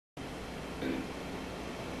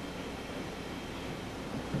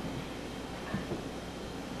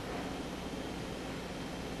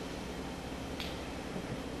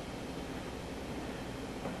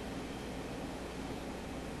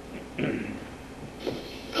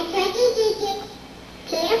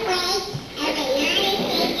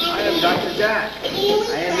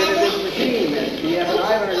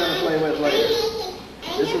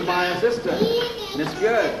Just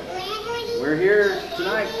good. We're here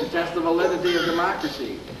tonight to test the validity of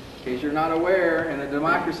democracy. In case you're not aware, in a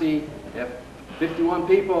democracy, if 51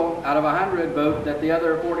 people out of 100 vote that the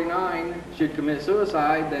other 49 should commit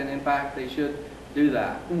suicide, then in fact they should do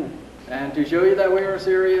that. And to show you that we are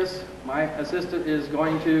serious, my assistant is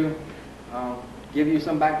going to give you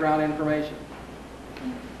some background information.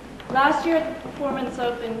 Last year at the Performance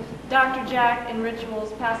Open, Dr. Jack and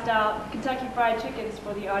Rituals passed out Kentucky Fried Chickens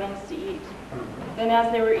for the audience to eat. Then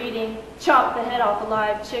as they were eating, chopped the head off a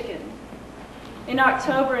live chicken. In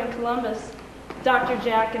October in Columbus, Dr.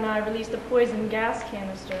 Jack and I released a poison gas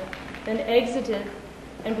canister, then exited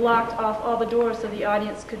and blocked off all the doors so the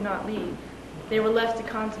audience could not leave. They were left to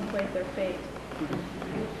contemplate their fate.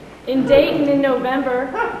 In Dayton in November,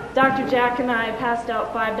 Dr. Jack and I passed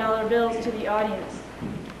out $5 bills to the audience.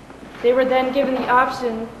 They were then given the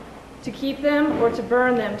option to keep them or to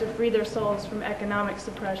burn them to free their souls from economic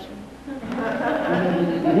suppression.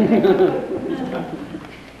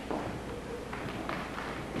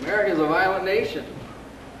 America is a violent nation.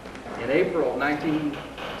 In April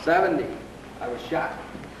 1970, I was shot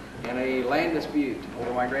in a land dispute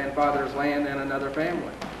over my grandfather's land and another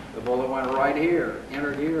family. The bullet went right here,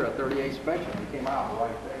 entered here, a 38 special, and came out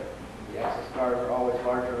right there. The exit scars are always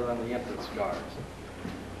larger than the entrance scars.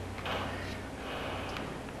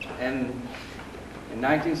 And in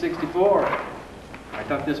 1964, I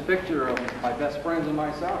took this picture of my best friends and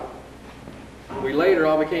myself. We later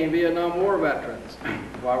all became Vietnam War veterans.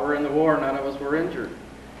 While we were in the war, none of us were injured.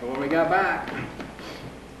 But when we got back,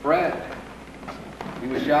 Fred, he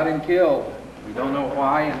was shot and killed. We don't know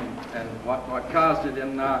why and what caused it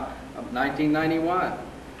in 1991.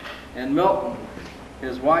 And Milton,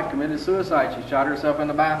 his wife, committed suicide. She shot herself in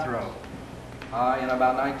the bathroom in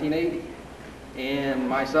about 1980. And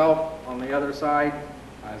myself, on the other side,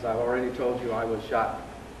 as I've already told you, I was shot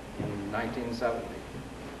in 1970.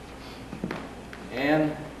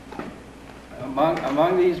 And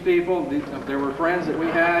among these people, there were friends that we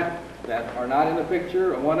had that are not in the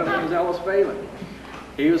picture. One of them is Ellis Phelan.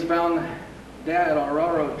 He was found dead on a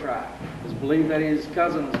railroad track. It's believed that his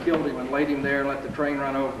cousins killed him and laid him there and let the train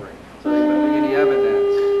run over him, so there wouldn't be any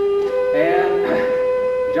evidence. And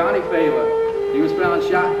Johnny Phelan, he was found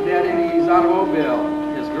shot dead in his automobile.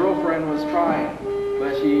 His girlfriend was crying,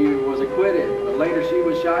 but she was acquitted. But later she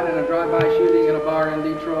was shot in a drive-by shooting in a bar in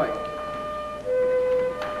Detroit.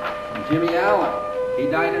 And Jimmy Allen, he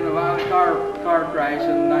died in a violent car crash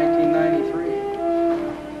in 1993.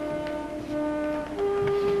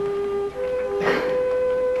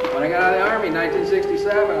 When I got out of the Army in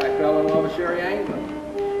 1967, I fell in love with Sherry Anglin.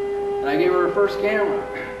 And I gave her her first camera.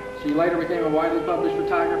 She later became a widely published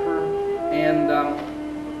photographer and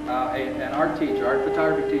an art teacher, art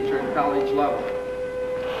photography teacher at college level.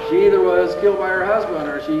 She either was killed by her husband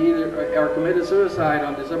or committed suicide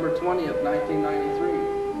on December 20th,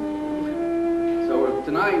 1993. So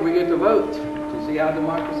tonight we get to vote to see how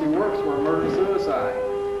democracy works for murder-suicide.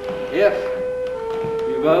 If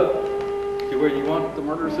you vote to where you want the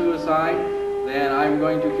murder-suicide, then I'm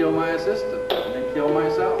going to kill my assistant and then kill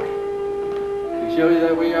myself. To show you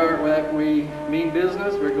that we mean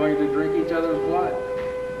business, we're going to drink each other's blood.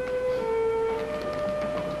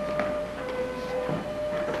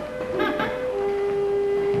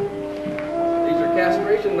 These are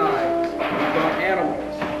castration knives from animals.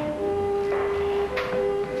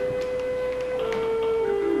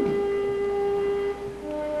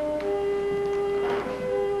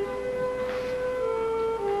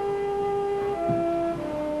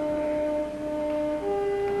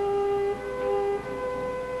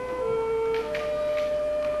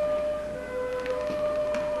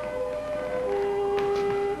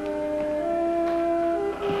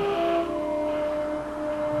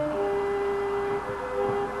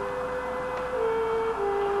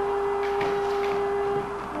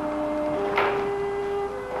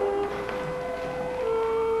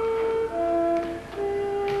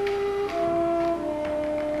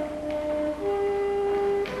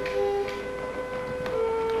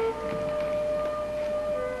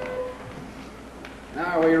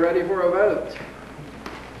 Now, are you ready for a vote?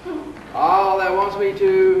 All that wants me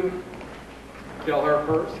to kill her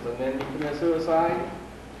first and then you commit suicide,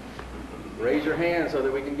 raise your hand so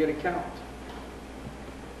that we can get a count.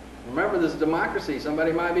 Remember, this is democracy.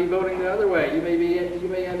 Somebody might be voting the other way. You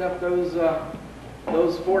may end up those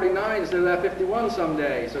 49 instead of that 51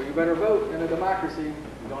 someday. So you better vote in a democracy.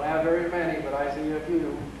 You don't have very many, but I see a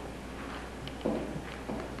few.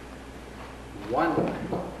 One.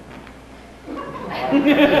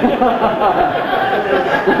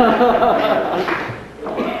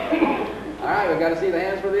 All right, we've got to see the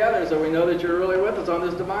hands for the others so we know that you're really with us on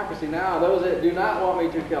this democracy. Now, those that do not want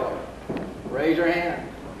me to kill her, raise your hand.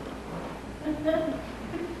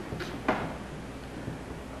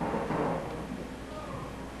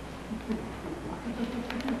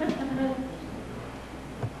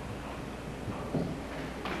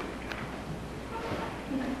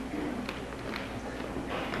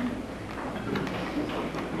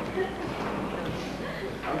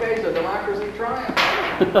 Okay, so democracy triumphed.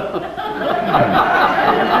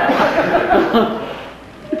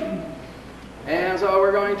 And so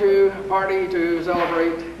we're going to party to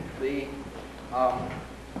celebrate the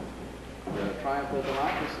triumph of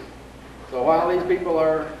democracy. So while these people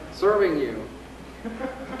are serving you,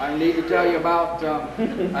 I need to tell you about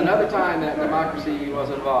another time that democracy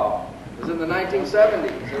was involved. It was in the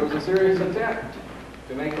 1970s. There was a serious attempt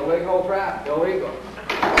to make the leg hold trap illegal.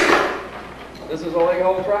 This is a leg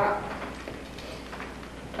hold trap.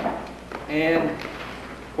 And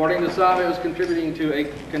according to some, it was contributing to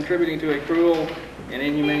a cruel and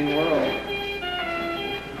inhumane world.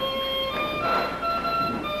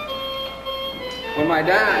 When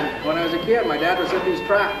I was a kid, my dad would set these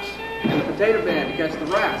traps in the potato bin to catch the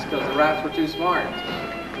rats because the rats were too smart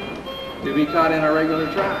to be caught in a regular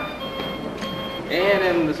trap. And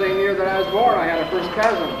in the same year that I was born, I had a first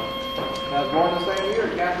cousin. I was born the same year,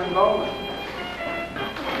 Catherine Bowman.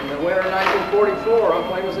 In the winter of 1944,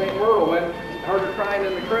 Uncle Amos St. Myrtle heard her crying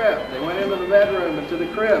in the crib. They went into the bedroom and to the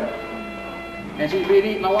crib, and she'd been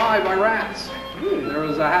eaten alive by rats. There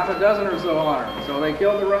was a half a dozen or so on her, so they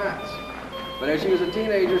killed the rats. But as she was a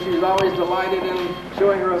teenager, she was always delighted in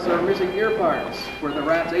showing us her missing ear parts, where the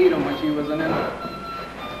rats ate them when she was an infant.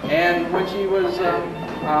 And when she was,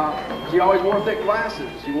 she always wore thick glasses.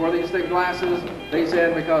 She wore these thick glasses, they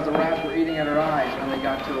said, because the rats were eating at her eyes when they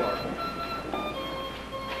got to her.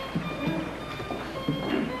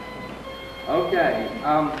 Okay,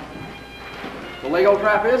 the leg hold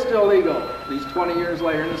trap is still legal these 20 years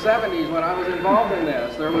later. In the 70s, when I was involved in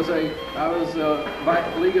this, I was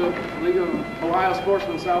League of Ohio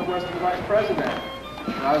Sportsmen Southwestern Vice President.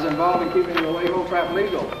 And I was involved in keeping the leg hold trap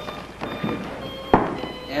legal.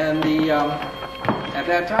 And at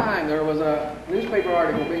that time, there was a newspaper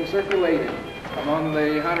article being circulated among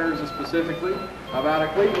the hunters specifically about a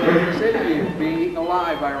Cleveland city youth being eaten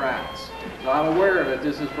alive by rats. So I'm aware that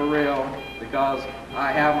this is for real because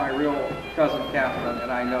I have my real cousin Catherine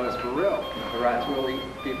and I know it's for real. The rats will eat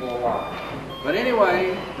people alive. But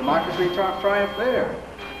anyway, democracy triumphed there.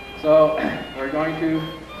 So we're going to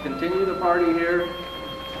continue the party here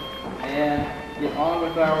and get on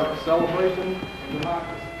with our celebration of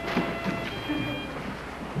democracy.